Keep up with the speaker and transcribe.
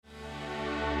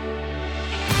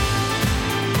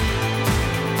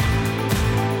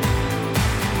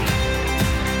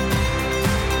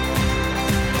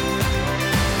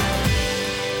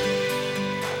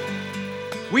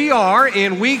we are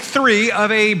in week 3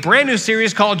 of a brand new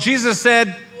series called Jesus Said,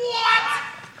 What?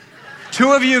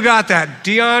 2 of you got that.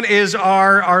 Dion is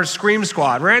our scream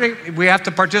squad. Ready? We have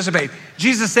to participate.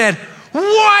 Jesus said,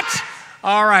 what?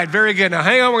 All right, very good. Now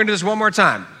hang on, we're gonna do this one more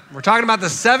time. We're talking about the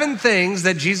 7 things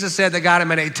that Jesus said that got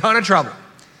him in a ton of trouble.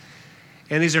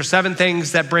 And these are 7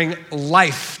 things that bring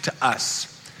life to us.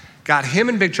 Got him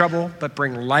in big trouble, but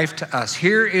bring life to us.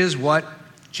 Here is what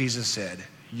Jesus said.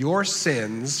 Your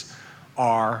sins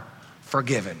are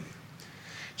forgiven.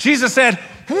 Jesus said,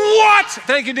 what?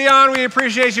 Thank you, Dion. We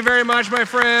appreciate you very much, my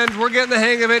friend. We're getting the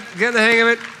hang of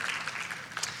it,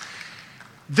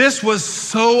 This was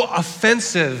so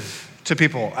offensive to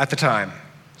people at the time.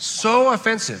 So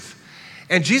offensive.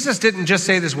 And Jesus didn't just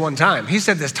say this one time. He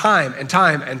said this time and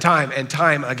time and time and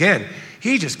time again.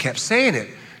 He just kept saying it.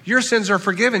 Your sins are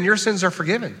forgiven. Your sins are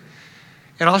forgiven.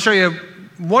 And I'll show you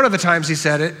one of the times he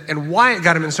said it and why it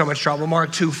got him in so much trouble.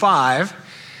 Mark 2:5.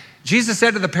 Jesus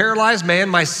said to the paralyzed man,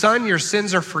 my son, your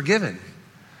sins are forgiven.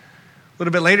 A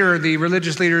little bit later, the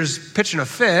religious leaders pitching a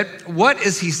fit. What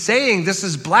is he saying? This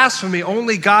is blasphemy.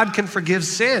 Only God can forgive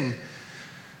sin.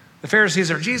 The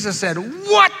Pharisees Jesus said,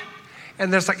 what?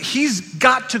 And there's like, he's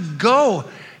got to go.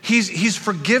 He's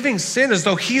forgiving sin as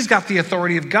though he's got the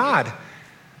authority of God.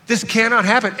 This cannot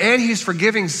happen. And he's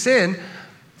forgiving sin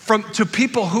to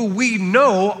people who we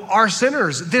know are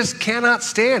sinners. This cannot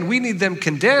stand. We need them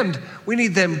condemned. We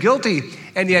need them guilty.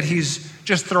 And yet he's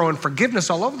just throwing forgiveness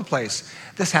all over the place.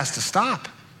 This has to stop.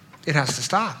 It has to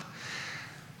stop.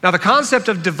 Now, the concept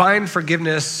of divine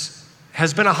forgiveness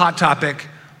has been a hot topic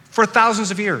for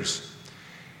thousands of years.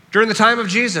 During the time of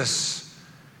Jesus,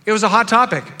 it was a hot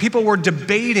topic. People were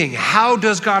debating, how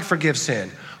does God forgive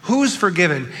sin? Who's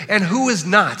forgiven and who is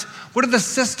not? What are the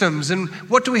systems and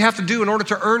what do we have to do in order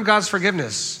to earn God's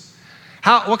forgiveness?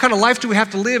 What kind of life do we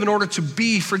have to live in order to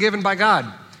be forgiven by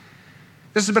God?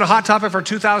 This has been a hot topic for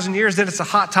 2,000 years, and it's a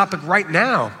hot topic right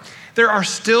now. There are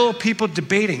still people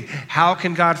debating, how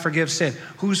can God forgive sin?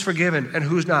 Who's forgiven and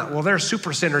who's not? Well, they're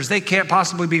super sinners. They can't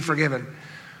possibly be forgiven.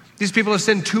 These people have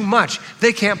sinned too much.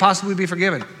 They can't possibly be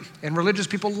forgiven. And religious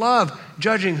people love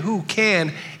judging who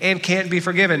can and can't be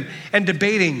forgiven and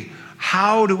debating,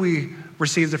 how do we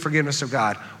receive the forgiveness of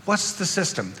God? What's the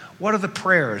system? What are the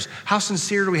prayers? How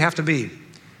sincere do we have to be?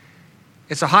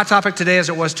 It's a hot topic today as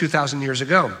it was 2,000 years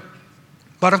ago.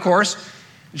 But of course,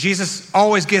 Jesus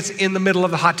always gets in the middle of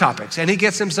the hot topics, and he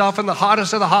gets himself in the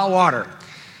hottest of the hot water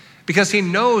because he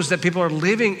knows that people are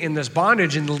living in this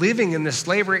bondage and living in this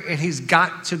slavery, and he's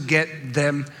got to get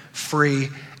them free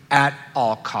at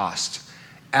all cost.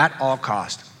 At all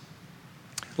cost.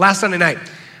 Last Sunday night,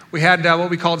 we had what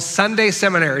we called Sunday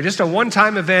Seminary, just a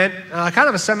one-time event, kind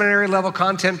of a seminary level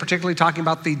content, particularly talking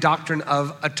about the doctrine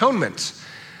of atonement.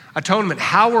 Atonement,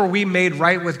 how are we made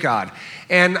right with God?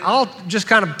 And I'll just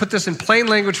kind of put this in plain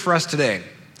language for us today.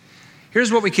 Here's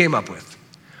what we came up with.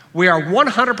 We are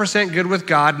 100% good with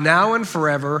God now and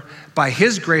forever by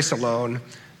his grace alone,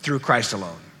 through Christ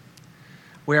alone.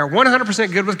 We are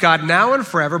 100% good with God now and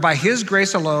forever by his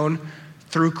grace alone,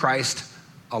 through Christ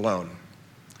alone.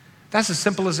 That's as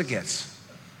simple as it gets.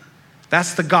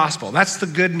 That's the gospel. That's the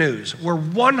good news. We're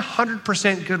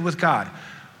 100% good with God.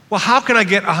 Well, how can I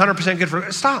get 100% good for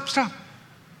God? Stop.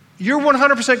 You're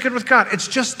 100% good with God. It's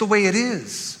just the way it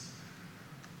is.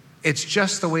 It's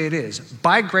just the way it is.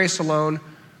 By grace alone,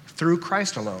 through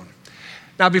Christ alone.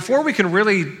 Now, before we can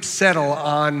really settle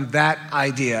on that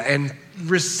idea and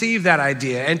receive that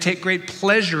idea and take great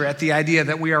pleasure at the idea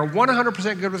that we are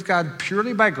 100% good with God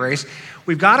purely by grace,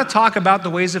 we've got to talk about the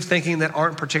ways of thinking that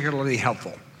aren't particularly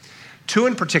helpful. 2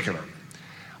 in particular.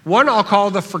 One I'll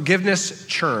call the forgiveness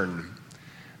churn.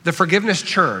 The forgiveness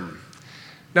churn.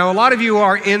 Now, a lot of you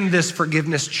are in this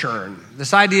forgiveness churn,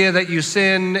 this idea that you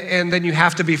sin and then you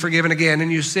have to be forgiven again,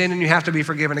 and you sin and you have to be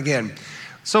forgiven again.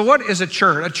 So what is a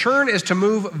churn? A churn is to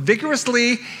move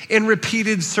vigorously in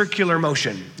repeated circular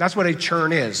motion. That's what a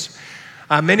churn is.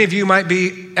 Many of you might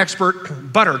be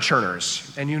expert butter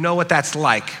churners, and you know what that's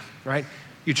like, right?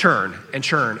 You churn and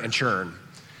churn and churn,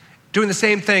 doing the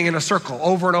same thing in a circle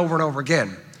over and over and over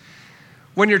again.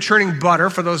 When you're churning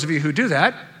butter, for those of you who do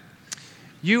that,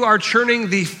 you are churning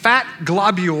the fat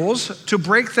globules to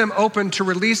break them open to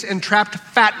release entrapped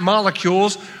fat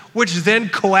molecules, which then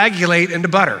coagulate into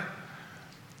butter.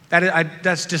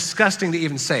 That's disgusting to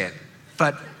even say it,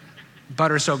 but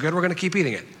butter's so good, we're gonna keep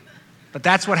eating it. But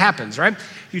that's what happens, right?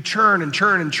 You churn and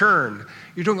churn and churn.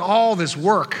 You're doing all this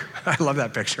work. I love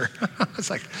that picture. It's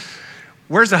like,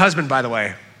 where's the husband, by the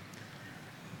way?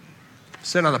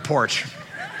 Sitting on the porch.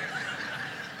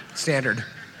 Standard.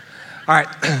 All right,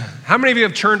 how many of you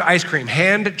have churned ice cream,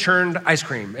 hand-churned ice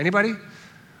cream? Anybody?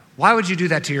 Why would you do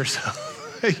that to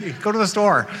yourself? You go to the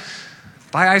store,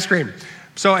 buy ice cream.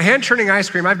 So hand churning ice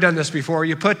cream, I've done this before.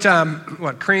 You put,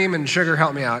 cream and sugar,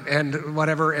 help me out, and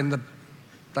whatever in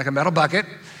like a metal bucket.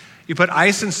 You put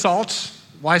ice and salt.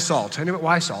 Why salt?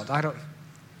 Why salt? I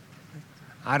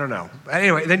don't know.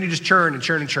 Anyway, then you just churn and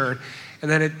churn and churn, and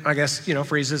then it, I guess,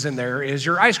 freezes, and there is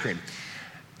your ice cream.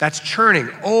 That's churning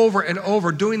over and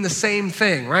over, doing the same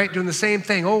thing, right? Doing the same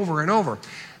thing over and over.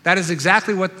 That is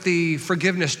exactly what the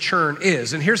forgiveness churn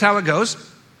is. And here's how it goes.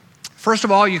 First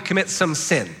of all, you commit some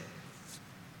sin.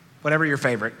 Whatever your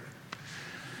favorite.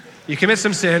 You commit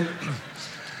some sin.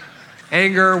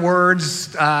 Anger, words,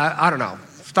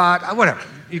 thought, whatever.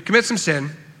 You commit some sin,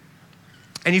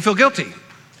 and you feel guilty.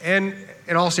 And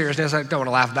in all seriousness, I don't want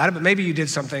to laugh about it, but maybe you did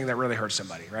something that really hurt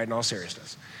somebody, right? In all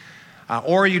seriousness.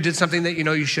 Or you did something that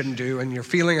you shouldn't do, and you're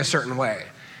feeling a certain way.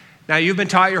 Now, you've been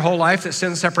taught your whole life that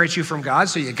sin separates you from God,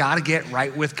 so you got to get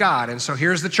right with God. And so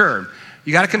here's the churn.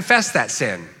 You got to confess that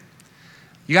sin.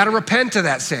 You got to repent of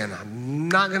that sin. I'm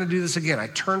not going to do this again. I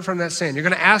turn from that sin. You're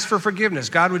going to ask for forgiveness.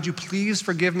 God, would you please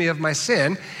forgive me of my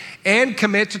sin, and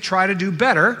commit to try to do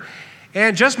better.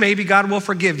 And just maybe God will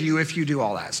forgive you if you do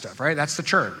all that stuff, right? That's the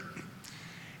churn.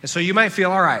 And so you might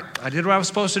feel, all right, I did what I was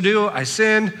supposed to do. I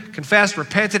sinned, confessed,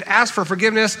 repented, asked for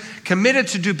forgiveness, committed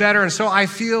to do better. And so I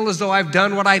feel as though I've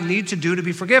done what I need to do to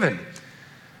be forgiven.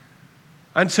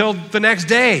 Until the next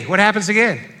day, what happens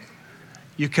again?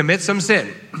 You commit some sin,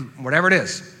 whatever it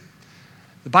is.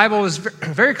 The Bible is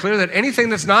very clear that anything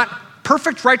that's not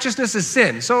perfect righteousness is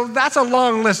sin. So that's a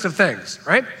long list of things,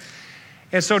 right?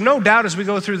 And so no doubt as we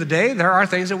go through the day, there are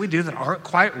things that we do that aren't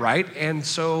quite right. And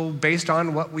so based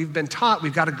on what we've been taught,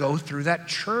 we've got to go through that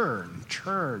churn.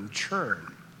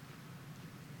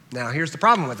 Now, here's the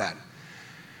problem with that.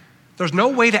 There's no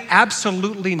way to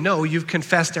absolutely know you've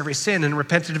confessed every sin and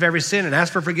repented of every sin and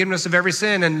asked for forgiveness of every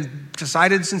sin and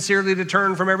decided sincerely to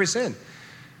turn from every sin.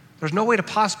 There's no way to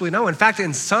possibly know. In fact,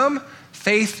 in some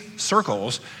faith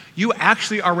circles, you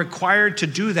actually are required to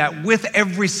do that with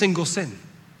every single sin.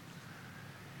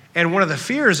 And one of the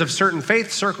fears of certain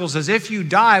faith circles is if you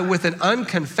die with an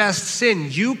unconfessed sin,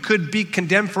 you could be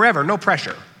condemned forever, no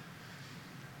pressure,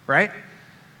 right?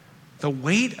 The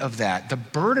weight of that, the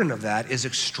burden of that is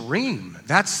extreme.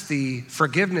 That's the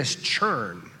forgiveness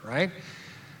churn, right?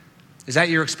 Is that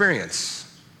your experience?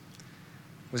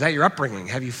 Was that your upbringing?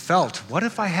 Have you felt, what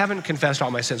if I haven't confessed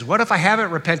all my sins? What if I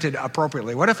haven't repented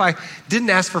appropriately? What if I didn't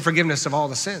ask for forgiveness of all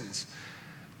the sins?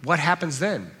 What happens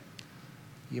then?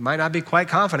 You might not be quite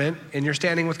confident in your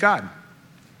standing with God.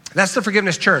 That's the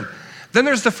forgiveness churn. Then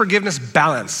there's the forgiveness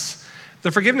balance.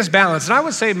 The forgiveness balance, and I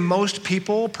would say most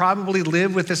people probably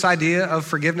live with this idea of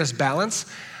forgiveness balance.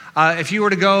 If you were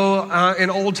to go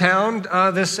in Old Town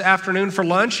this afternoon for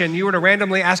lunch and you were to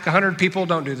randomly ask 100 people,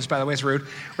 don't do this by the way, it's rude,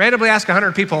 randomly ask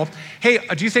 100 people, hey,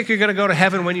 do you think you're gonna go to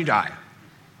heaven when you die?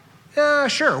 Yeah,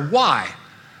 sure, why?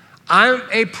 I'm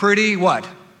a pretty what?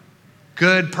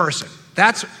 Good person.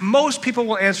 Most people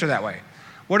will answer that way.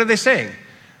 What are they saying?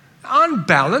 On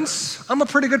balance, I'm a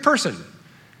pretty good person.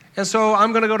 And so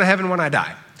I'm gonna go to heaven when I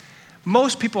die.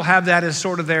 Most people have that as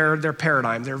sort of their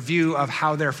paradigm, their view of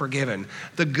how they're forgiven.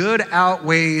 The good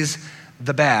outweighs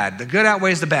the bad. The good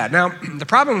outweighs the bad. Now, the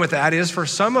problem with that is for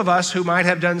some of us who might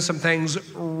have done some things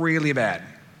really bad.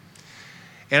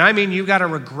 And I mean, you've got a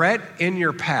regret in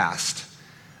your past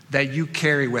that you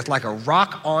carry with like a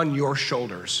rock on your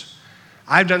shoulders.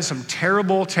 I've done some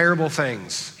terrible, terrible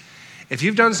things. If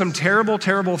you've done some terrible,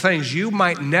 terrible things, you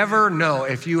might never know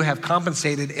if you have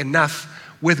compensated enough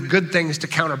with good things to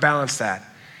counterbalance that.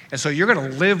 And so you're gonna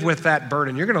live with that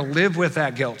burden. You're gonna live with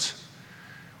that guilt.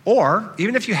 Or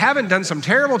even if you haven't done some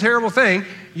terrible, terrible thing,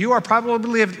 you are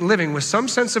probably living with some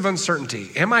sense of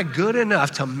uncertainty. Am I good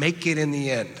enough to make it in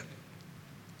the end?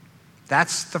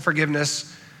 That's the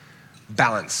forgiveness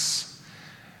balance.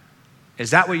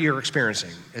 Is that what you're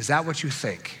experiencing? Is that what you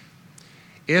think?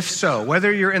 If so,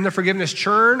 whether you're in the forgiveness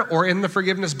churn or in the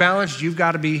forgiveness balance, you've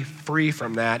got to be free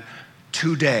from that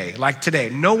today. Like today,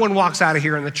 no one walks out of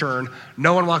here in the churn.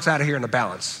 No one walks out of here in the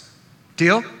balance.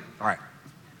 Deal? All right.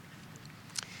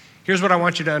 Here's what I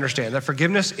want you to understand. That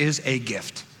forgiveness is a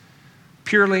gift.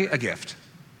 Purely a gift.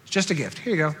 It's just a gift.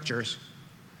 Here you go. It's yours.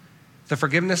 The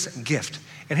forgiveness gift.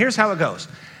 And here's how it goes.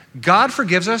 God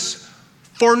forgives us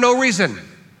for no reason.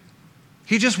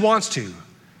 He just wants to.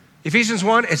 Ephesians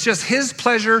 1, it's just his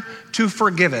pleasure to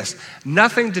forgive us.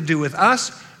 Nothing to do with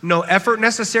us, no effort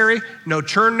necessary, no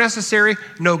churn necessary,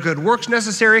 no good works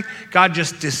necessary. God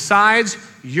just decides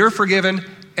you're forgiven,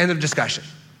 end of discussion.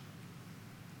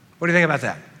 What do you think about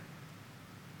that?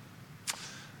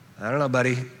 I don't know,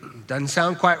 buddy. Doesn't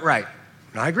sound quite right.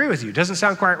 And I agree with you, it doesn't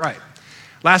sound quite right.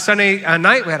 Last Sunday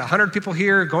night, we had 100 people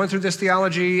here going through this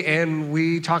theology, and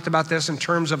we talked about this in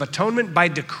terms of atonement by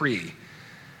decree.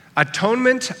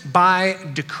 Atonement by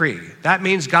decree. That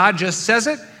means God just says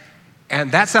it,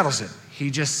 and that settles it. He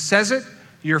just says it,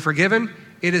 you're forgiven,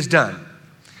 it is done.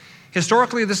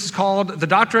 Historically, this is called the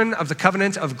doctrine of the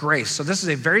covenant of grace. So this is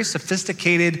a very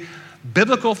sophisticated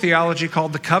biblical theology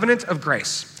called the covenant of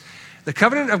grace. The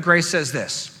covenant of grace says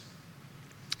this: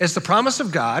 it's the promise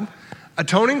of God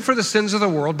atoning for the sins of the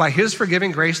world by his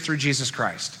forgiving grace through Jesus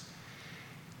Christ.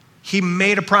 He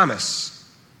made a promise.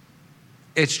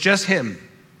 It's just him.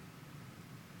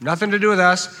 Nothing to do with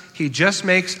us. He just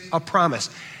makes a promise.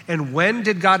 And when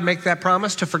did God make that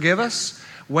promise to forgive us?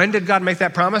 When did God make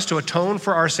that promise to atone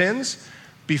for our sins?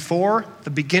 Before the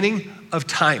beginning of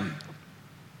time.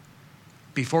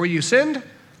 Before you sinned,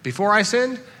 before I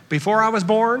sinned, before I was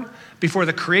born, before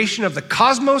the creation of the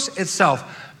cosmos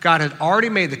itself, God had already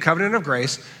made the covenant of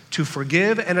grace to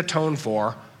forgive and atone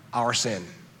for our sin.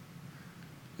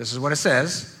 This is what it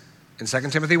says in 2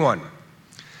 Timothy 1.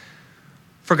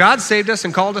 For God saved us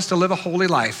and called us to live a holy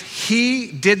life.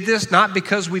 He did this not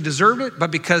because we deserved it,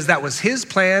 but because that was his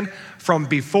plan from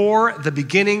before the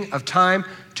beginning of time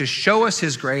to show us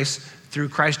his grace through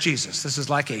Christ Jesus. This is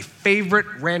like a favorite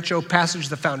Rancho passage,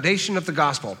 the foundation of the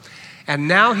gospel. And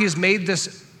now he's made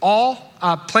this all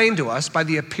plain to us by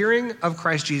the appearing of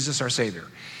Christ Jesus, our Savior.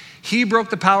 He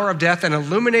broke the power of death and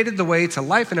illuminated the way to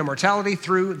life and immortality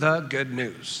through the good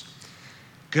news.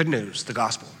 Good news, the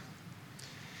gospel.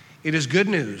 It is good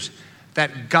news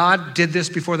that God did this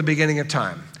before the beginning of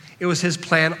time. It was his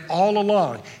plan all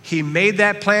along. He made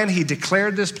that plan. He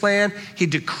declared this plan. He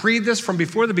decreed this from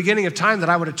before the beginning of time that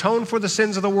I would atone for the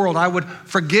sins of the world. I would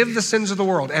forgive the sins of the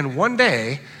world. And one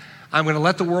day, I'm going to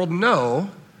let the world know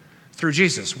through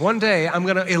Jesus. One day, I'm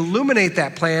going to illuminate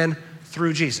that plan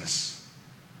through Jesus,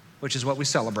 which is what we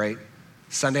celebrate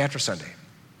Sunday after Sunday.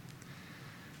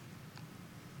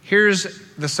 Here's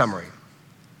the summary.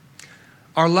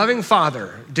 Our loving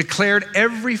Father declared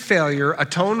every failure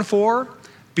atoned for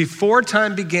before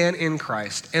time began in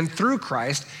Christ. And through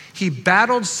Christ, he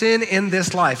battled sin in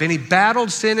this life, and he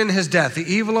battled sin in his death, the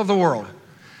evil of the world,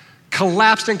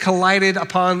 collapsed and collided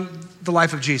upon the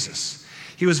life of Jesus.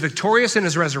 He was victorious in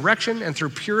his resurrection, and through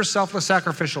pure, selfless,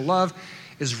 sacrificial love,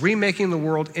 is remaking the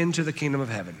world into the kingdom of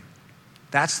heaven.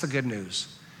 That's the good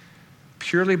news.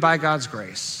 Purely by God's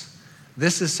grace.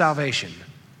 This is salvation,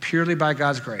 purely by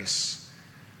God's grace.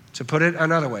 To put it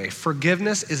another way,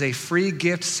 forgiveness is a free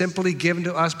gift simply given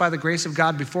to us by the grace of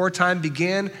God before time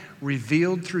began,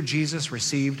 revealed through Jesus,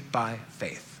 received by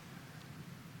faith.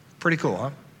 Pretty cool, huh?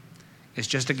 It's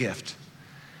just a gift.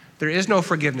 There is no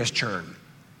forgiveness churn.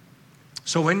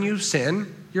 So when you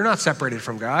sin, you're not separated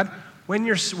from God. When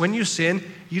you sin,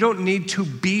 you don't need to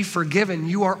be forgiven.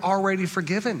 You are already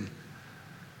forgiven.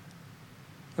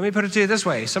 Let me put it to you this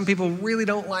way. Some people really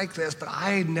don't like this, but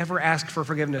I never asked for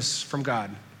forgiveness from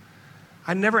God.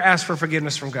 I never asked for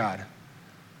forgiveness from God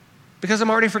because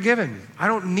I'm already forgiven. I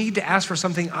don't need to ask for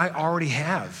something I already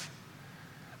have.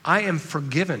 I am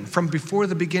forgiven from before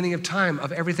the beginning of time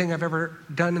of everything I've ever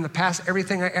done in the past,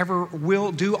 everything I ever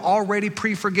will do, already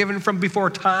pre-forgiven from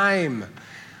before time.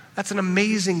 That's an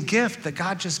amazing gift that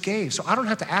God just gave. So I don't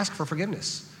have to ask for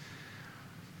forgiveness.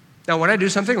 Now, when I do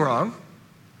something wrong,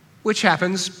 which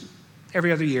happens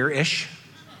every other year-ish,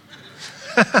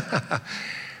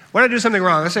 when I do something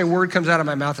wrong, let's say a word comes out of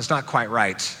my mouth that's not quite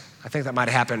right. I think that might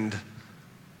have happened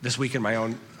this week in my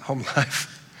own home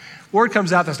life. Word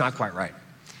comes out that's not quite right.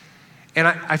 And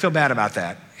I feel bad about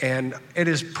that. And it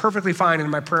is perfectly fine in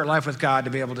my prayer life with God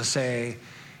to be able to say,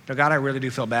 God, I really do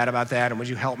feel bad about that. And would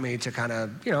you help me to kind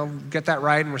of, get that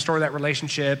right and restore that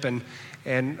relationship?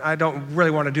 And I don't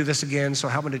really want to do this again, so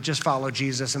help me to just follow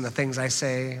Jesus and the things I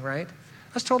say, right?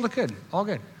 That's totally good, all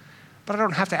good. But I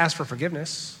don't have to ask for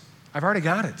forgiveness. I've already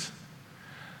got it.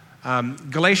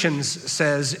 Galatians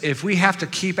says, if we have to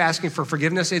keep asking for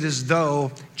forgiveness, it is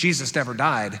though Jesus never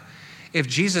died. If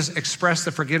Jesus expressed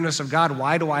the forgiveness of God,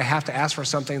 why do I have to ask for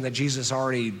something that Jesus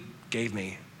already gave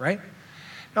me, right?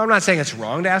 Now, I'm not saying it's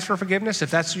wrong to ask for forgiveness. If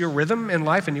that's your rhythm in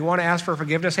life and you want to ask for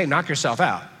forgiveness, hey, knock yourself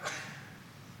out.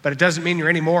 But it doesn't mean you're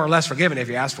any more or less forgiven if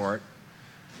you ask for it,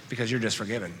 because you're just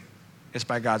forgiven. It's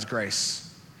by God's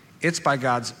grace. It's by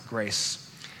God's grace.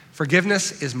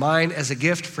 Forgiveness is mine as a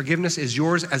gift. Forgiveness is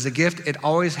yours as a gift. It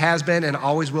always has been and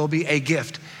always will be a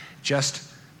gift. Just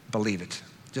believe it.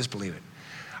 Just believe it.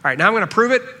 All right, now I'm going to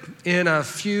prove it in a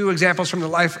few examples from the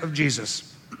life of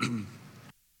Jesus.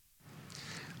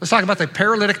 Let's talk about the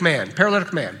paralytic man.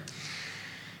 Paralytic man.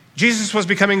 Jesus was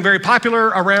becoming very popular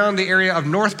around the area of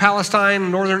North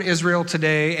Palestine, northern Israel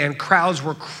today, and crowds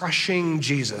were crushing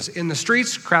Jesus. In the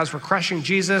streets, crowds were crushing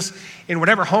Jesus. In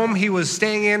whatever home he was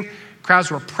staying in,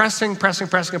 crowds were pressing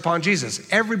upon Jesus.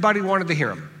 Everybody wanted to hear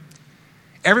him.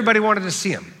 Everybody wanted to see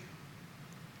him.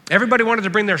 Everybody wanted to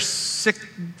bring their sick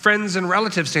friends and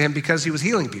relatives to him because he was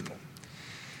healing people.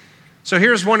 So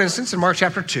here's one instance in Mark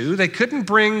chapter 2. They couldn't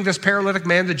bring this paralytic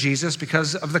man to Jesus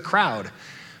because of the crowd.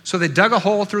 So they dug a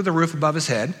hole through the roof above his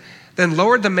head, then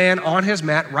lowered the man on his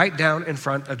mat right down in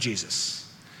front of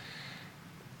Jesus.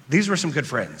 These were some good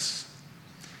friends.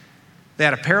 They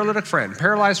had a paralytic friend,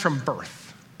 paralyzed from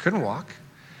birth, couldn't walk.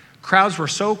 Crowds were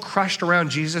so crushed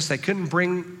around Jesus, they couldn't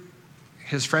bring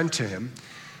his friend to him.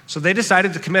 So they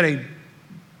decided to commit a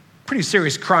pretty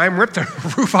serious crime, ripped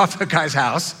the roof off the guy's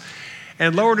house,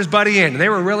 and lowered his buddy in. And they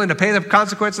were willing to pay the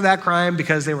consequence of that crime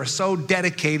because they were so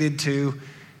dedicated to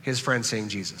his friend seeing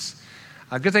Jesus.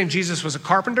 A good thing Jesus was a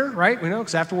carpenter, right? We know,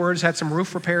 because afterwards had some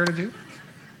roof repair to do.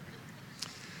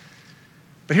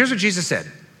 But here's what Jesus said.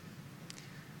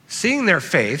 Seeing their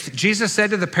faith, Jesus said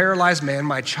to the paralyzed man,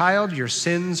 "My child, your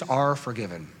sins are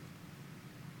forgiven."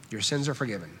 Your sins are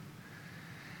forgiven.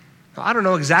 Now, I don't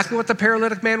know exactly what the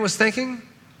paralytic man was thinking,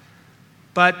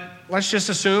 but let's just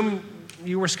assume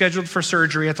you were scheduled for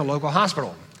surgery at the local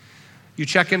hospital. You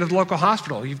check into the local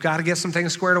hospital. You've got to get some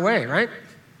things squared away, right?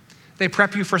 They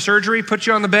prep you for surgery, put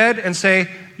you on the bed, and say,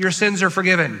 "Your sins are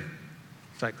forgiven."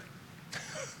 It's like,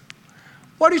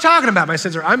 what are you talking about? My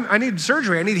sins are, I need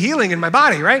surgery. I need healing in my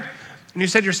body, right? And you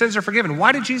said, "Your sins are forgiven."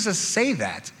 Why did Jesus say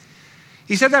that?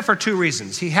 He said that for two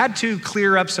reasons. He had to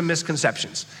clear up some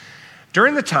misconceptions.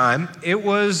 During the time, it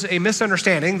was a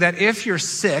misunderstanding that if you're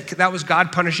sick, that was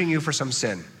God punishing you for some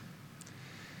sin.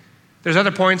 There's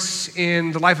other points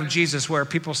in the life of Jesus where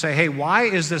people say, "Hey, why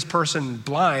is this person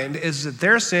blind? Is it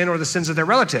their sin or the sins of their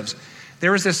relatives?"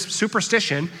 There is this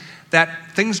superstition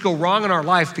that things go wrong in our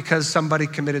life because somebody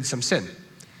committed some sin.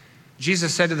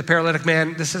 Jesus said to the paralytic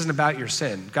man, "This isn't about your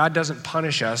sin. God doesn't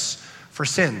punish us for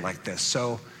sin like this,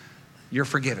 so you're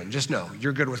forgiven. Just know,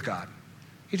 you're good with God."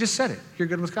 He just said it. You're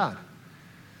good with God.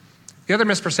 The other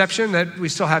misperception that we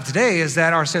still have today is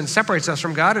that our sin separates us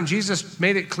from God, and Jesus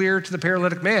made it clear to the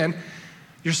paralytic man,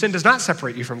 your sin does not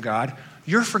separate you from God.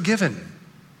 You're forgiven.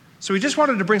 So he just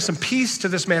wanted to bring some peace to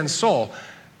this man's soul.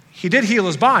 He did heal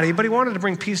his body, but he wanted to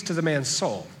bring peace to the man's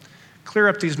soul, clear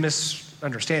up these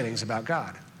misunderstandings about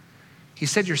God. He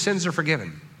said, "Your sins are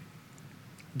forgiven."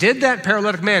 Did that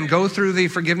paralytic man go through the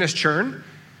forgiveness churn?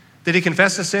 Did he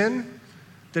confess his sin?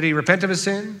 Did he repent of his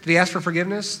sin? Did he ask for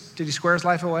forgiveness? Did he square his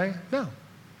life away? No.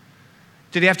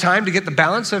 Did he have time to get the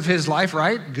balance of his life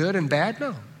right, good and bad?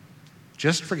 No.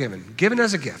 Just forgiven, given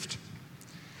as a gift.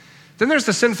 Then there's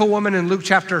the sinful woman in Luke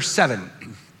chapter 7.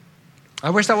 I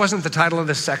wish that wasn't the title of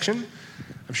this section.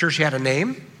 I'm sure she had a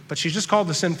name, but she's just called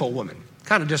the sinful woman.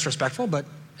 Kind of disrespectful, but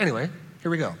anyway, here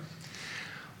we go.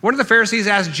 One of the Pharisees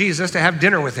asked Jesus to have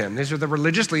dinner with him. These are the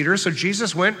religious leaders, so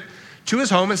Jesus went to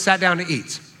his home and sat down to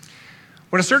eat.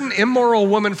 When a certain immoral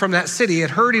woman from that city had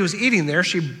heard he was eating there,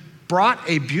 she brought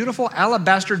a beautiful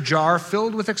alabaster jar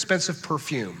filled with expensive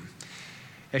perfume.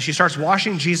 And she starts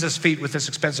washing Jesus' feet with this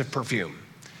expensive perfume.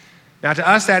 Now, to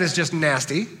us, that is just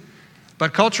nasty.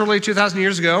 But culturally, 2,000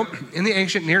 years ago, in the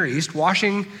ancient Near East,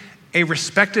 washing a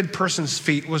respected person's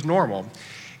feet was normal.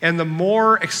 And the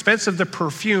more expensive the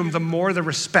perfume, the more the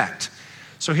respect.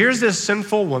 So here's this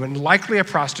sinful woman, likely a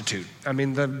prostitute. I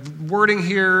mean, the wording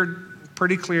here,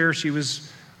 pretty clear, she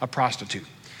was a prostitute.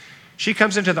 She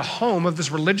comes into the home of this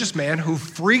religious man who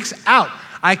freaks out.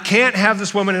 I can't have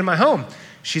this woman in my home.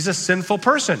 She's a sinful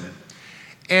person.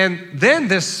 And then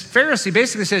this Pharisee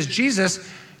basically says, Jesus,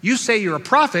 you say you're a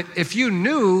prophet. If you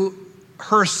knew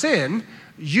her sin,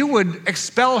 you would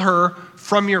expel her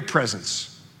from your presence.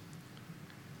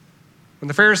 When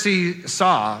the Pharisee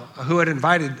saw who had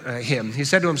invited him, he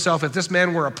said to himself, if this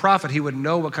man were a prophet, he would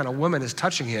know what kind of woman is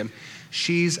touching him.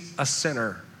 She's a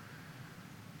sinner.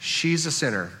 She's a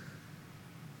sinner.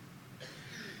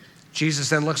 Jesus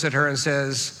then looks at her and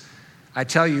says, I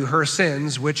tell you, her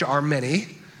sins, which are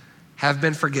many, have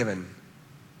been forgiven.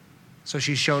 So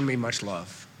she's shown me much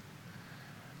love.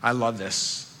 I love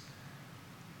this.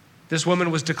 This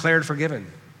woman was declared forgiven,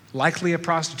 likely a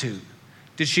prostitute.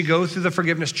 Did she go through the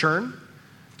forgiveness churn?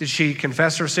 Did she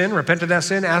confess her sin, repent of that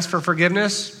sin, ask for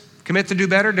forgiveness, commit to do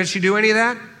better? Did she do any of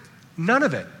that? None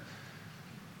of it.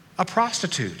 A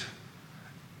prostitute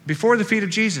before the feet of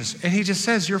Jesus. And he just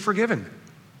says, you're forgiven.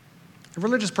 The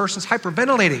religious person's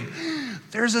hyperventilating.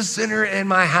 There's a sinner in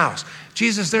my house.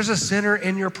 Jesus, there's a sinner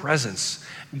in your presence.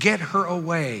 Get her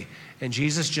away. And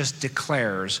Jesus just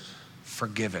declares,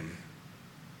 forgiven.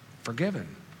 Forgiven.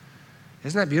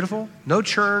 Isn't that beautiful? No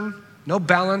churn, no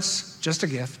balance, just a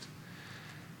gift.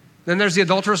 Then there's the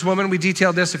adulterous woman. We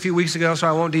detailed this a few weeks ago, so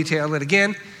I won't detail it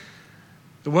again.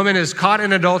 The woman is caught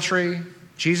in adultery.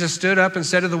 Jesus stood up and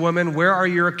said to the woman, "Where are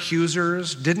your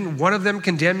accusers? Didn't one of them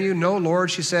condemn you?" "No, Lord,"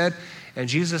 she said. And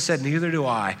Jesus said, "Neither do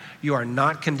I. You are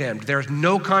not condemned." There is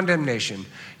no condemnation.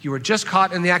 You were just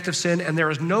caught in the act of sin, and there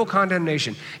is no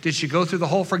condemnation. Did she go through the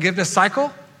whole forgiveness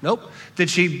cycle? Nope. Did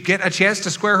she get a chance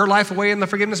to square her life away in the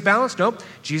forgiveness balance? Nope.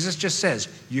 Jesus just says,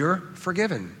 "You're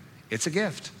forgiven." It's a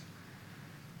gift.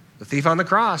 The thief on the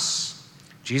cross,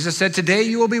 Jesus said, "Today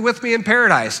you will be with me in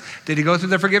paradise." Did he go through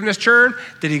the forgiveness churn?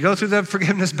 Did he go through the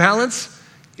forgiveness balance?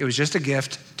 It was just a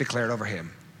gift declared over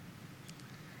him.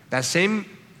 That same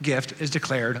gift is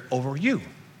declared over you.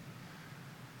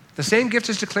 The same gift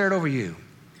is declared over you.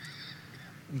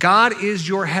 God is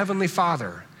your heavenly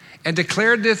Father and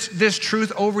declared this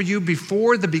truth over you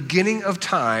before the beginning of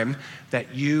time,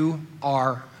 that you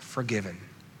are forgiven.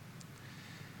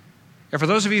 And for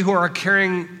those of you who are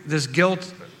carrying this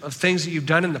guilt of things that you've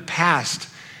done in the past,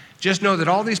 just know that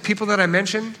all these people that I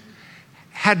mentioned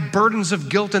had burdens of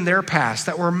guilt in their past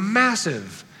that were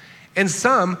massive. And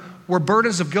some were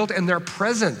burdens of guilt in their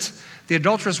present. The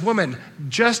adulterous woman,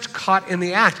 just caught in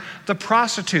the act. The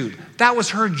prostitute, that was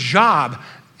her job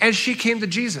as she came to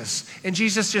Jesus. And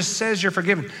Jesus just says, "You're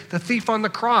forgiven." The thief on the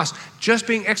cross, just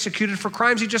being executed for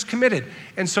crimes he just committed.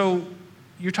 And so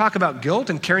you talk about guilt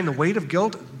and carrying the weight of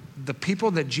guilt. The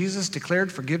people that Jesus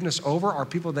declared forgiveness over are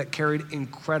people that carried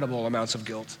incredible amounts of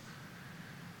guilt.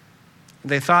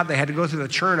 They thought they had to go through the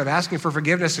churn of asking for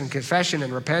forgiveness and confession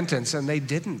and repentance, and they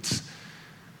didn't.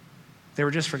 They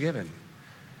were just forgiven.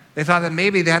 They thought that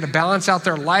maybe they had to balance out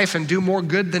their life and do more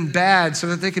good than bad so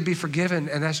that they could be forgiven,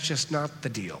 and that's just not the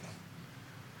deal.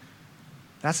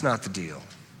 That's not the deal.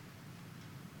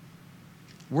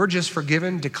 We're just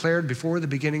forgiven, declared before the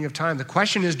beginning of time. The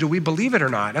question is, do we believe it or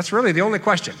not? That's really the only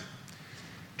question.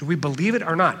 Do we believe it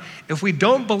or not? If we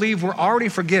don't believe we're already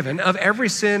forgiven of every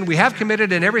sin we have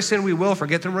committed and every sin we will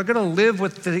forget, then we're going to live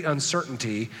with the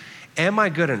uncertainty. Am I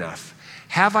good enough?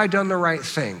 Have I done the right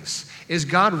things? Is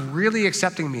God really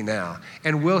accepting me now?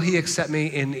 And will he accept me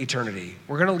in eternity?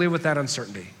 We're going to live with that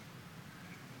uncertainty.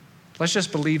 Let's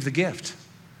just believe the gift.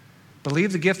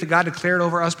 Believe the gift that God declared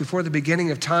over us before the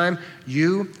beginning of time.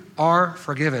 You are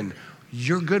forgiven.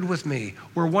 You're good with me.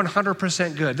 We're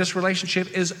 100% good. This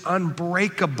relationship is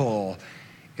unbreakable.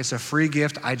 It's a free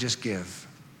gift I just give.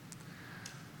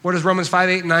 What does Romans 5,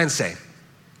 8, and 9 say?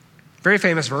 Very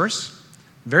famous verse,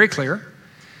 very clear.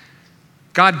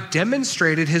 God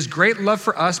demonstrated his great love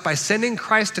for us by sending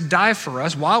Christ to die for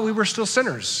us while we were still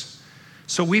sinners.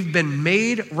 So we've been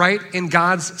made right in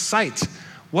God's sight.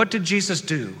 What did Jesus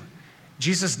do?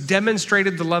 Jesus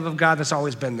demonstrated the love of God that's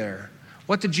always been there.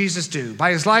 What did Jesus do?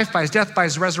 By his life, by his death, by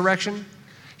his resurrection,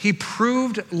 he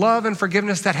proved love and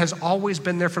forgiveness that has always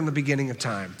been there from the beginning of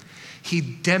time. He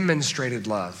demonstrated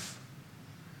love.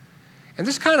 And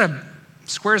this kind of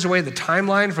squares away the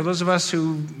timeline for those of us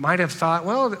who might have thought,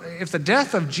 well, if the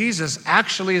death of Jesus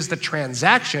actually is the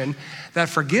transaction that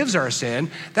forgives our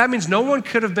sin, that means no one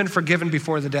could have been forgiven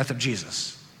before the death of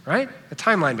Jesus, right? The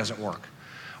timeline doesn't work.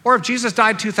 Or if Jesus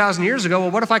died 2,000 years ago, well,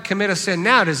 what if I commit a sin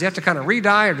now? Does he have to kind of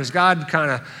re-die, or does God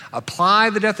kind of apply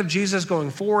the death of Jesus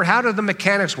going forward? How do the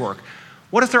mechanics work?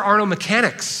 What if there are no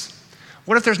mechanics?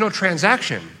 What if there's no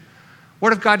transaction?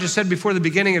 What if God just said before the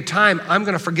beginning of time, I'm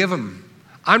going to forgive him.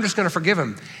 I'm just going to forgive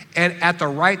him. And at the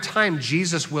right time,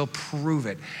 Jesus will prove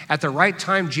it. At the right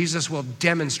time, Jesus will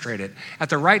demonstrate it. At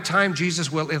the right time,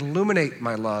 Jesus will illuminate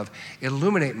my love,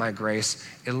 illuminate my grace,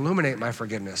 illuminate my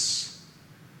forgiveness.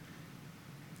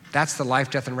 That's the life,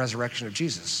 death, and resurrection of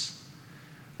Jesus,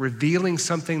 revealing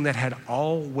something that had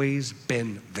always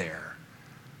been there.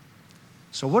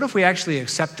 So what if we actually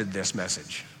accepted this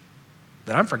message,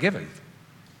 that I'm forgiven?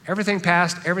 Everything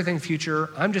past, everything future,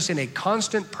 I'm just in a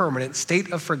constant, permanent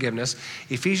state of forgiveness.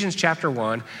 Ephesians chapter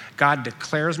 1, God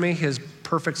declares me his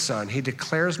perfect son. He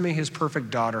declares me his perfect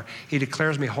daughter. He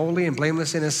declares me holy and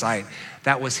blameless in his sight.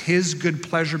 That was his good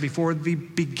pleasure before the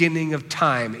beginning of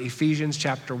time, Ephesians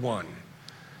chapter 1.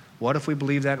 What if we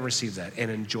believed that and received that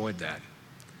and enjoyed that?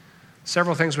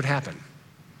 Several things would happen.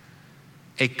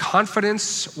 A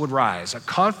confidence would rise, a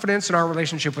confidence in our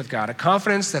relationship with God, a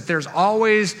confidence that there's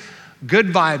always good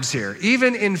vibes here.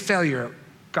 Even in failure,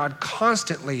 God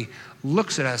constantly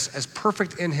looks at us as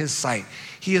perfect in his sight.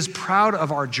 He is proud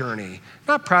of our journey.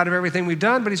 Not proud of everything we've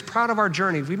done, but he's proud of our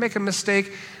journey. If we make a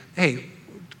mistake, hey,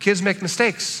 kids make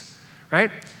mistakes,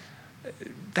 right?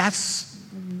 That's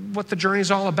what the journey is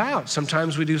all about.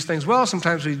 Sometimes we do things well,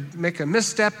 sometimes we make a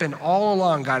misstep, and all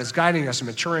along God is guiding us and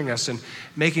maturing us and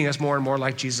making us more and more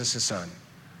like Jesus, his son.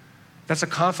 That's a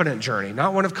confident journey,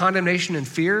 not one of condemnation and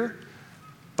fear,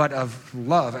 but of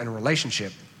love and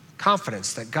relationship,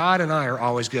 confidence that God and I are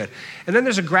always good. And then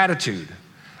there's a gratitude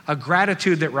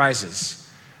that rises.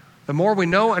 The more we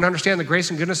know and understand the grace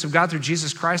and goodness of God through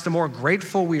Jesus Christ, the more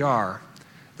grateful we are.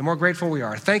 The more grateful we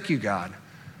are. Thank you, God,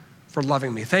 for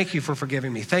loving me. Thank you for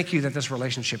forgiving me. Thank you that this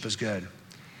relationship is good.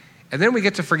 And then we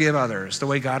get to forgive others the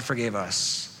way God forgave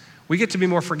us. We get to be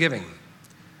more forgiving.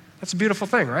 That's a beautiful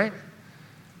thing, right?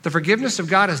 The forgiveness of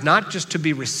God is not just to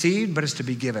be received, but is to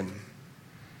be given.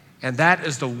 And that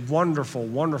is the wonderful,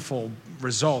 wonderful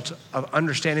result of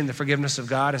understanding the forgiveness of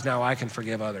God is now I can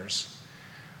forgive others.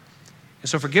 And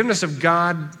so forgiveness of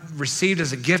God received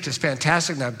as a gift is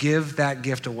fantastic. Now give that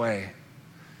gift away.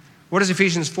 What does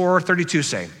Ephesians 4:32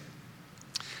 say?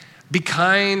 Be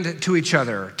kind to each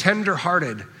other,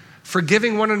 tender-hearted,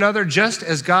 forgiving one another just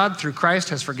as God through Christ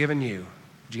has forgiven you.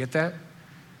 Did you get that?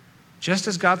 Just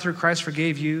as God through Christ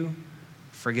forgave you,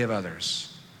 forgive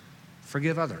others.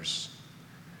 Forgive others.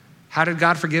 How did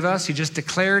God forgive us? He just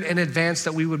declared in advance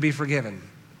that we would be forgiven.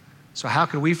 So how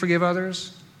can we forgive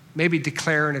others? Maybe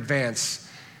declare in advance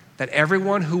that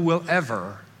everyone who will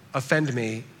ever offend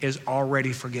me is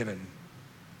already forgiven.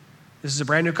 This is a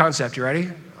brand new concept. You ready?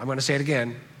 I'm going to say it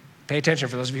again. Pay attention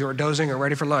for those of you who are dozing or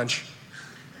ready for lunch.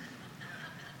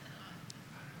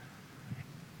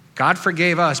 God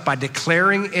forgave us by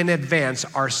declaring in advance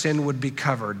our sin would be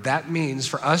covered. That means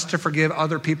for us to forgive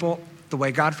other people the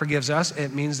way God forgives us,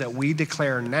 it means that we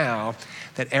declare now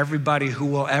that everybody who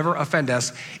will ever offend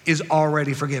us is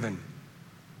already forgiven.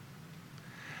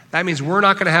 That means we're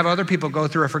not going to have other people go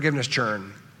through a forgiveness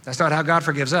churn. That's not how God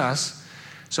forgives us.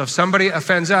 So if somebody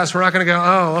offends us, we're not going to go,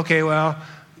 oh, okay, well,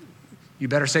 you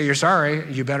better say you're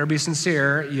sorry. You better be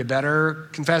sincere. You better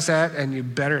confess that, and you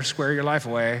better square your life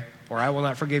away, or I will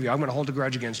not forgive you. I'm going to hold a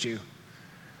grudge against you.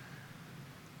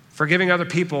 Forgiving other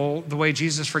people the way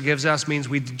Jesus forgives us means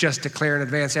we just declare in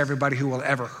advance everybody who will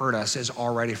ever hurt us is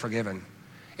already forgiven.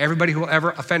 Everybody who will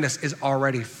ever offend us is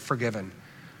already forgiven.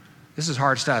 This is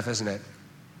hard stuff, isn't it?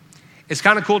 It's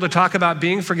kind of cool to talk about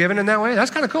being forgiven in that way. That's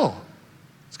kind of cool.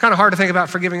 It's kind of hard to think about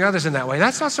forgiving others in that way.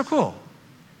 That's not so cool.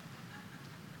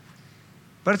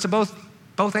 But it's a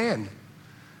both and.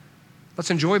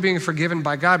 Let's enjoy being forgiven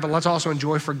by God, but let's also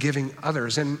enjoy forgiving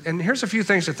others. And here's a few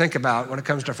things to think about when it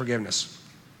comes to forgiveness.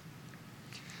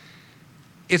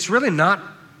 It's really not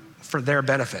for their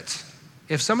benefit.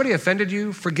 If somebody offended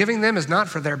you, forgiving them is not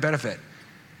for their benefit.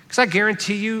 Because I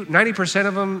guarantee you, 90%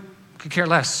 of them could care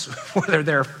less whether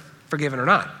they're forgiven or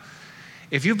not.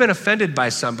 If you've been offended by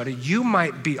somebody, you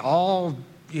might be all,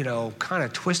 kind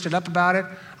of twisted up about it.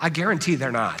 I guarantee they're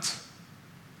not.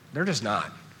 They're just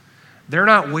not. They're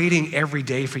not waiting every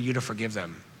day for you to forgive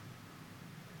them.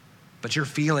 But you're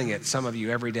feeling it, some of you,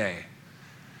 every day.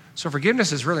 So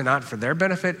forgiveness is really not for their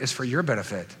benefit, it's for your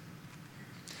benefit.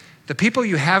 The people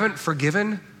you haven't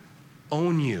forgiven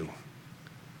own you.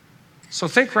 So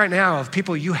think right now of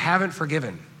people you haven't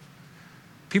forgiven.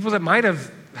 People that might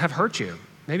have hurt you.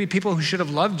 Maybe people who should have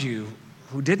loved you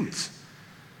who didn't.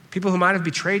 People who might have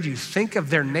betrayed you. Think of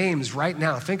their names right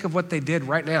now. Think of what they did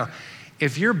right now.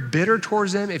 If you're bitter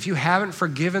towards them, if you haven't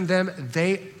forgiven them,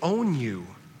 they own you.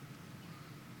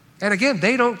 And again,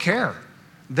 they don't care.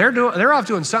 They're off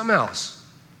doing something else.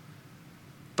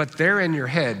 But they're in your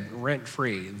head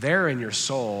rent-free. They're in your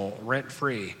soul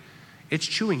rent-free. It's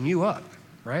chewing you up,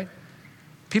 right?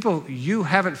 People you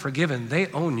haven't forgiven, they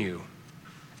own you.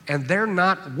 And they're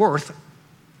not worth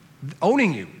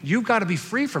owning you. You've got to be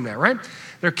free from that, right?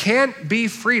 There can't be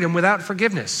freedom without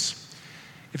forgiveness.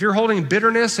 If you're holding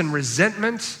bitterness and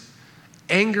resentment,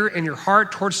 anger in your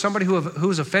heart towards somebody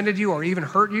who's offended you or even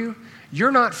hurt you,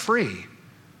 you're not free.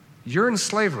 You're in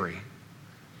slavery.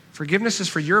 Forgiveness is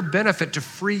for your benefit to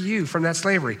free you from that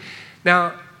slavery.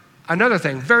 Now, another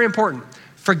thing, very important,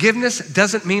 forgiveness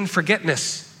doesn't mean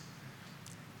forgetness.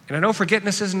 And I know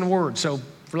forgetness isn't a word, so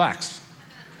relax.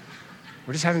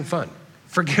 We're just having fun.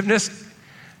 Forgiveness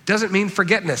doesn't mean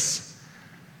forgetness.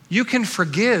 You can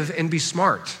forgive and be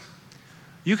smart.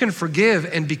 You can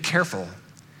forgive and be careful.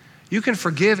 You can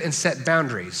forgive and set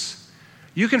boundaries.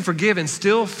 You can forgive and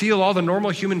still feel all the normal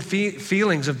human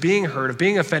feelings of being hurt, of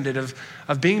being offended,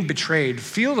 of being betrayed.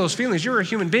 Feel those feelings. You're a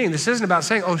human being. This isn't about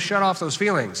saying, oh, shut off those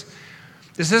feelings.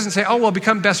 This isn't saying, oh, well,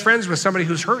 become best friends with somebody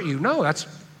who's hurt you. No,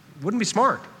 wouldn't be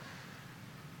smart.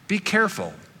 Be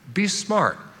careful. Be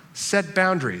smart. Set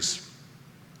boundaries.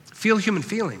 Feel human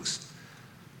feelings,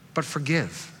 but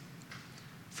forgive.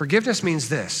 Forgiveness means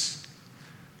this.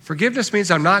 Forgiveness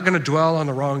means I'm not going to dwell on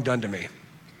the wrong done to me.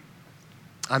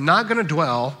 I'm not going to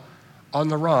dwell on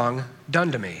the wrong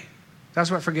done to me. That's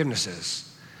what forgiveness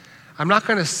is. I'm not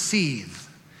going to seethe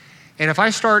And if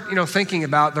I start, thinking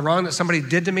about the wrong that somebody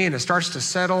did to me and it starts to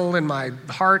settle in my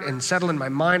heart and settle in my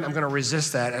mind, I'm going to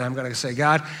resist that. And I'm going to say,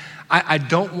 God, I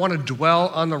don't want to dwell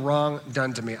on the wrong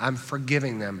done to me. I'm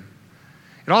forgiving them.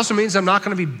 It also means I'm not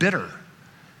going to be bitter.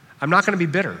 I'm not going to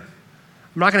be bitter.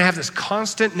 I'm not going to have this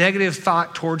constant negative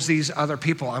thought towards these other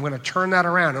people. I'm going to turn that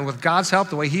around. And with God's help,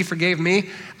 the way he forgave me,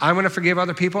 I'm going to forgive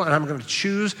other people, and I'm going to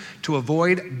choose to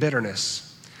avoid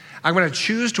bitterness. I'm going to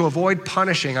choose to avoid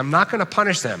punishing. I'm not going to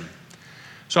punish them.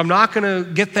 So I'm not going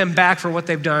to get them back for what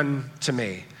they've done to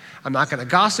me. I'm not going to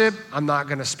gossip. I'm not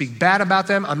going to speak bad about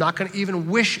them. I'm not going to even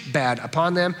wish bad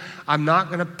upon them. I'm not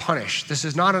going to punish. This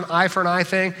is not an eye for an eye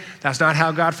thing. That's not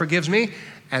how God forgives me.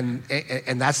 And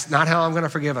that's not how I'm going to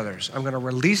forgive others. I'm going to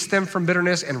release them from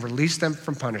bitterness and release them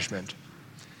from punishment.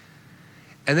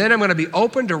 And then I'm going to be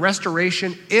open to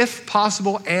restoration if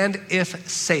possible and if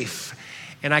safe.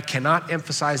 And I cannot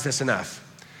emphasize this enough.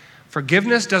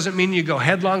 Forgiveness doesn't mean you go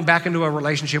headlong back into a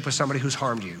relationship with somebody who's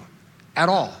harmed you at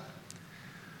all.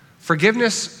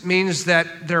 Forgiveness means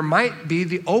that there might be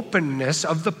the openness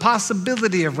of the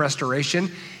possibility of restoration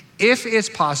if it's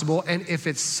possible and if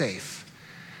it's safe.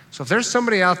 So if there's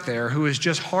somebody out there who is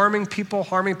just harming people,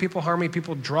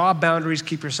 draw boundaries,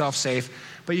 keep yourself safe,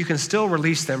 but you can still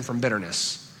release them from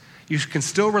bitterness. You can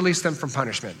still release them from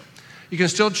punishment. You can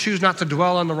still choose not to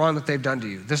dwell on the wrong that they've done to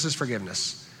you. This is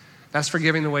forgiveness. That's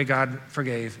forgiving the way God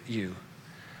forgave you.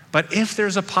 But if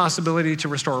there's a possibility to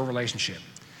restore a relationship,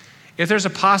 if there's a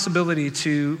possibility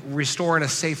to restore in a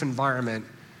safe environment,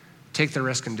 take the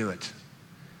risk and do it.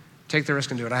 Take the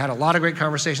risk and do it. I had a lot of great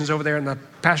conversations over there in the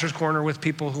pastor's corner with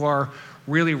people who are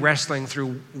really wrestling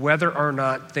through whether or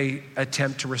not they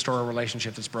attempt to restore a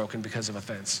relationship that's broken because of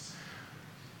offense.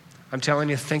 I'm telling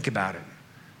you, think about it.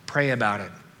 Pray about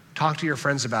it. Talk to your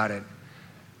friends about it.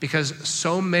 Because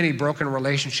so many broken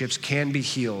relationships can be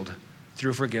healed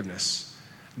through forgiveness.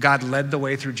 God led the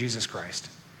way through Jesus Christ.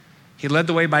 He led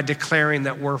the way by declaring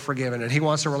that we're forgiven, and he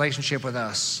wants a relationship with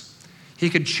us. He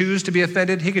could choose to be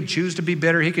offended. He could choose to be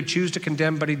bitter. He could choose to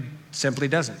condemn, but he simply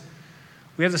doesn't.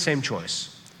 We have the same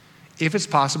choice. If it's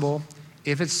possible,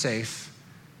 if it's safe,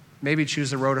 maybe choose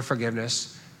the road of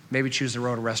forgiveness, maybe choose the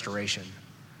road of restoration.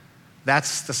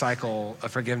 That's the cycle of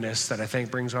forgiveness that I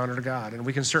think brings honor to God. And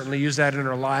we can certainly use that in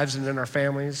our lives and in our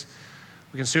families.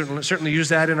 We can certainly use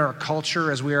that in our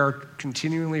culture as we are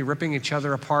continually ripping each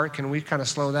other apart. Can we kind of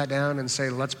slow that down and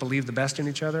say, let's believe the best in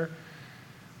each other?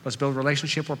 Let's build a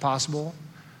relationship where possible.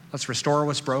 Let's restore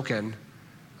what's broken.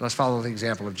 Let's follow the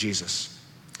example of Jesus.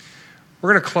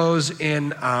 We're going to close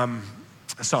in a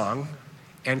song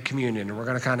and communion. And we're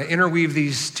going to kind of interweave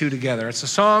these two together. It's a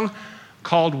song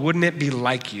called Wouldn't It Be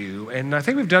Like You? And I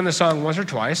think we've done this song once or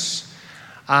twice.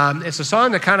 It's a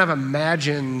song that kind of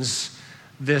imagines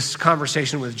this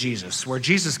conversation with Jesus, where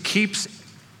Jesus keeps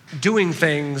doing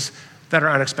things that are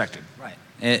unexpected. Right.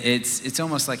 It's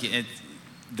almost like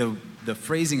the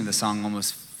phrasing of the song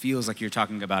almost feels like you're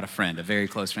talking about a friend, a very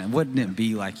close friend. Wouldn't it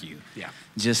be like you? Yeah.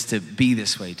 Just to be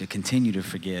this way, to continue to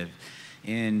forgive,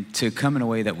 and to come in a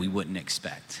way that we wouldn't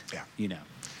expect. Yeah.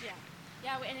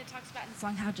 Yeah, and it talks about in the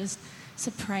song how just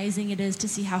surprising it is to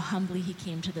see how humbly he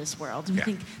came to this world. We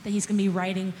think that he's going to be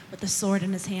riding with a sword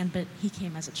in his hand, but he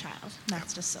came as a child. And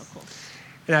that's just so cool.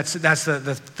 That's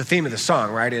the theme of the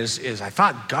song, right? Is I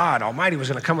thought God Almighty was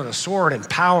going to come with a sword and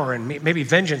power and maybe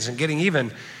vengeance and getting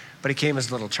even, but he came as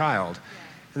a little child.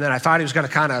 And then I thought he was going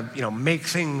to kind of, make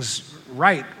things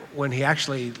right when he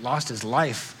actually lost his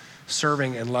life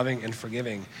serving and loving and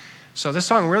forgiving. So this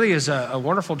song really is a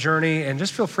wonderful journey, and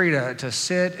just feel free to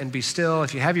sit and be still.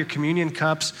 If you have your communion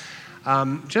cups,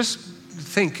 just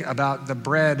think about the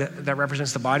bread that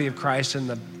represents the body of Christ and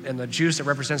the juice that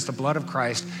represents the blood of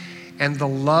Christ, and the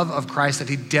love of Christ that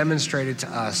he demonstrated to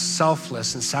us,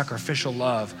 selfless and sacrificial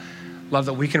love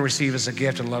that we can receive as a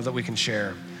gift and love that we can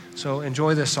share. So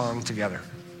enjoy this song together.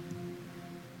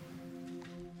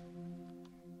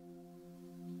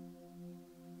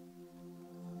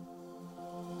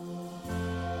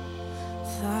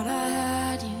 Thought I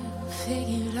had you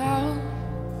figured out,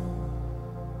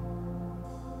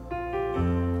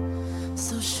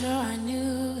 so sure I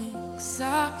knew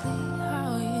exactly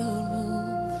how you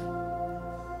move.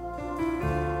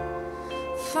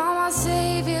 Found my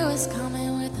savior was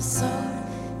coming with a sword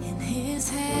in his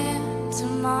hand. To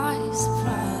my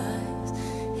surprise,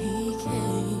 he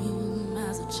came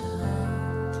as a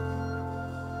child.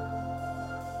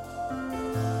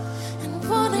 And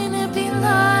wouldn't it be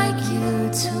like you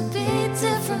to be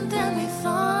different than we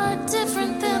thought,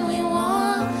 different than we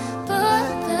want, but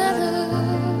better?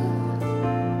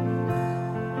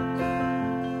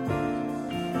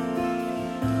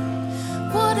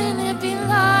 Wouldn't it be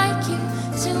like you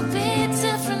to be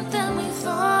different than we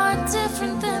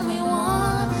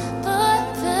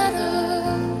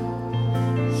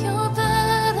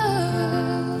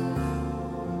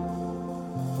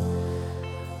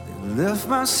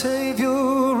my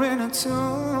Savior in a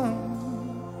tomb.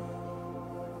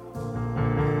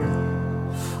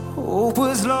 Hope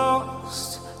was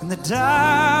lost and the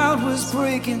doubt was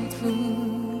breaking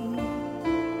through.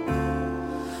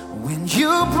 When you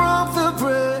broke the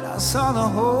bread, I saw the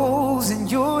holes in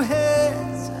your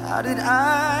hands. How did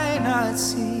I not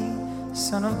see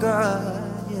Son of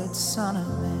God, yet Son of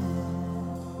Man?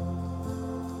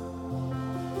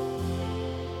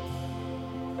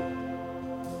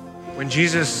 When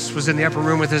Jesus was in the upper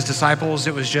room with his disciples,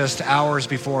 it was just hours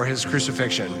before his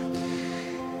crucifixion.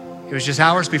 It was just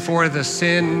hours before the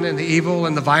sin and the evil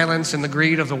and the violence and the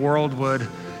greed of the world would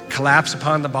collapse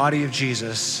upon the body of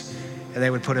Jesus and they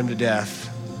would put him to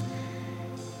death.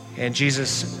 And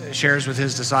Jesus shares with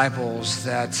his disciples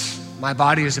that my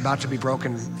body is about to be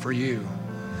broken for you.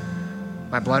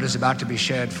 My blood is about to be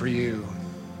shed for you.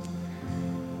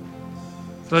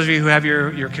 For those of you who have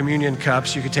your communion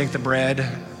cups, you can take the bread.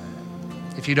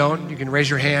 If you don't, you can raise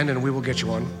your hand and we will get you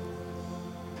one.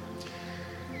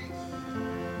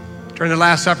 During the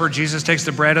Last Supper, Jesus takes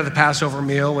the bread of the Passover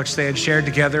meal, which they had shared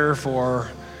together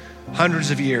for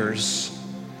hundreds of years.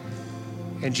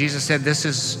 And Jesus said, this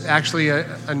is actually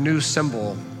a new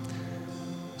symbol,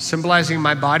 symbolizing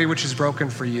my body, which is broken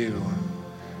for you.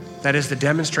 That is the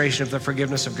demonstration of the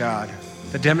forgiveness of God,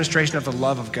 the demonstration of the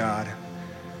love of God.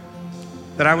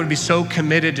 That I would be so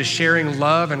committed to sharing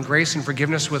love and grace and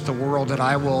forgiveness with the world that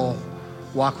I will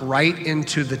walk right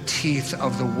into the teeth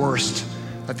of the worst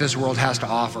that this world has to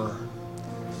offer.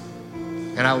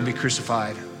 And I will be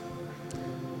crucified.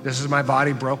 This is my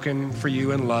body broken for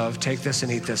you in love. Take this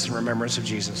and eat this in remembrance of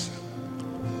Jesus.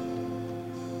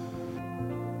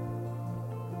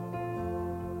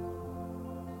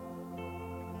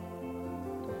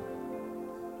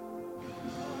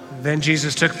 Then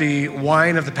Jesus took the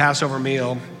wine of the Passover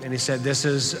meal and he said, this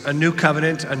is a new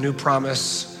covenant, a new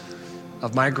promise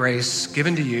of my grace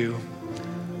given to you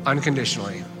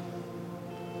unconditionally.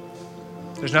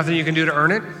 There's nothing you can do to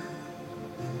earn it.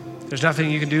 There's nothing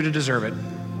you can do to deserve it.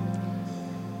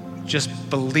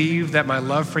 Just believe that my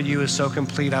love for you is so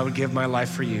complete, I would give my life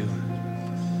for you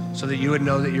so that you would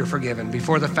know that you're forgiven.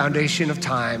 Before the foundation of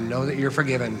time, know that you're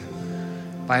forgiven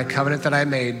by a covenant that I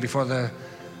made before the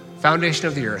foundation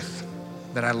of the earth,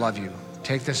 that I love you.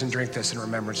 Take this and drink this in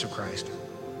remembrance of Christ.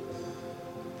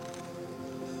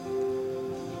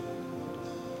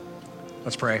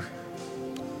 Let's pray.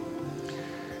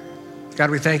 God,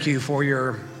 we thank you for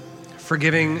your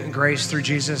forgiving grace through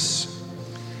Jesus,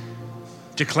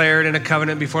 declared in a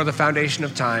covenant before the foundation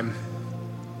of time,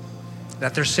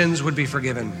 that their sins would be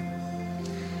forgiven.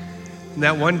 And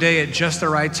that one day at just the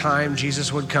right time,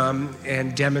 Jesus would come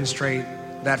and demonstrate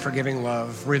that forgiving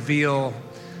love, reveal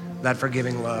that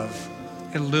forgiving love,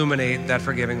 illuminate that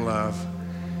forgiving love.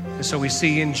 And so we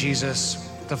see in Jesus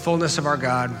the fullness of our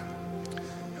God,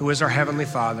 who is our Heavenly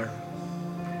Father,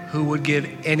 who would give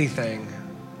anything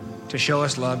to show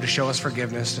us love, to show us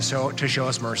forgiveness, to show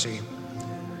us mercy.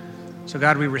 So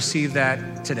God, we receive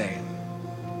that today.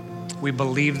 We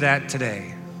believe that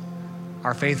today.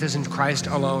 Our faith is in Christ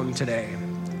alone today.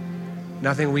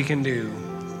 Nothing we can do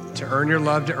to earn your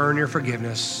love, to earn your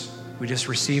forgiveness. We just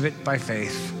receive it by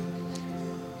faith.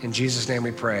 In Jesus' name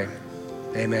we pray,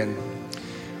 amen.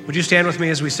 Would you stand with me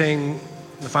as we sing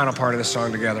the final part of this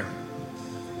song together?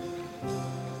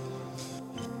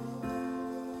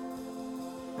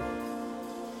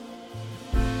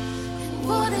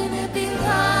 Wouldn't it be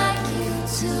like you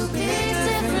to be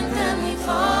different than we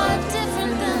thought,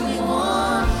 different than we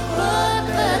want, but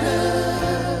better?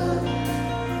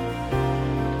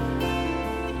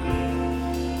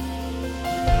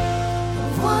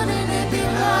 Wouldn't it be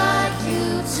like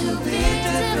you to be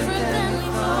different than we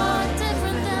thought,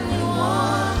 different than we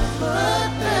want, but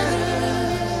better?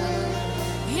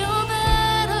 You're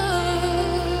better.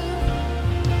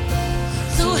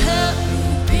 So help me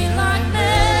be like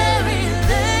Mary,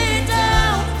 lay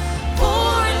down,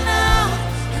 pouring out,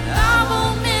 and I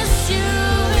won't miss you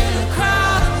in the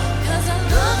crowd, 'cause I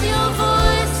love your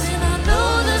voice and I know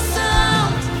the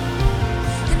sound.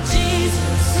 And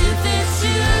Jesus, if it's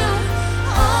you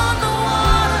on the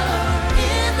water,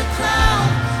 in the cloud,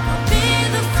 I'll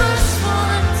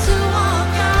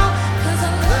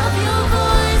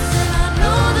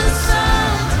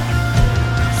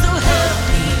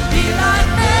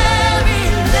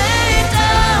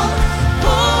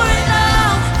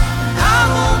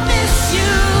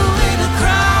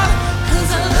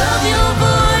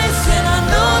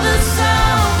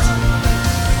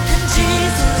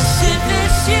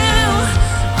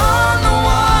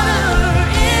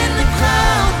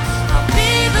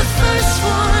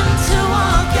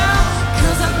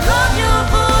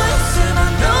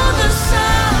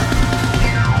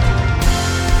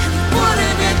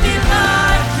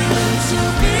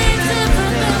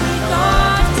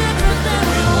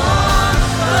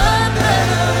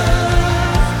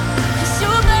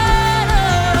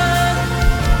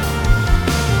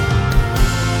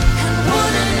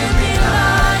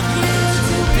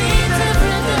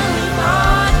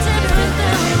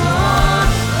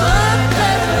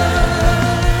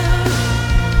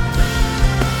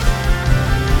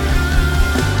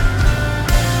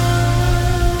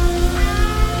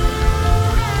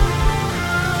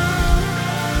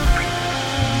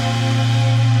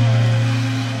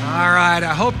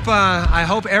I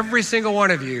hope every single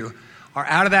one of you are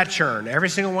out of that churn. Every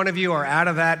single one of you are out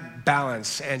of that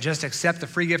balance and just accept the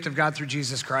free gift of God through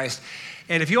Jesus Christ.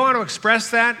 And if you want to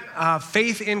express that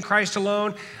faith in Christ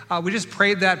alone, we just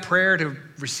prayed that prayer to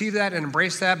receive that and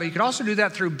embrace that. But you can also do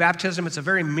that through baptism. It's a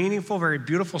very meaningful, very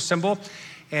beautiful symbol.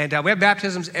 And we have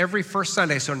baptisms every first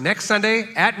Sunday. So next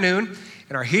Sunday at noon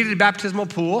in our heated baptismal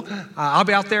pool, I'll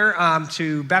be out there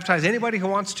to baptize anybody who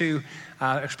wants to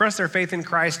express their faith in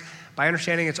Christ by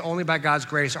understanding it's only by God's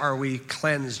grace are we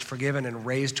cleansed, forgiven, and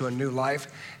raised to a new life.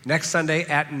 Next Sunday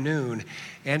at noon.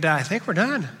 And I think we're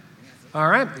done. All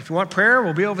right. If you want prayer,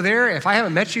 we'll be over there. If I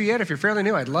haven't met you yet, if you're fairly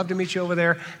new, I'd love to meet you over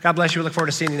there. God bless you. We look forward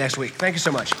to seeing you next week. Thank you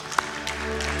so much.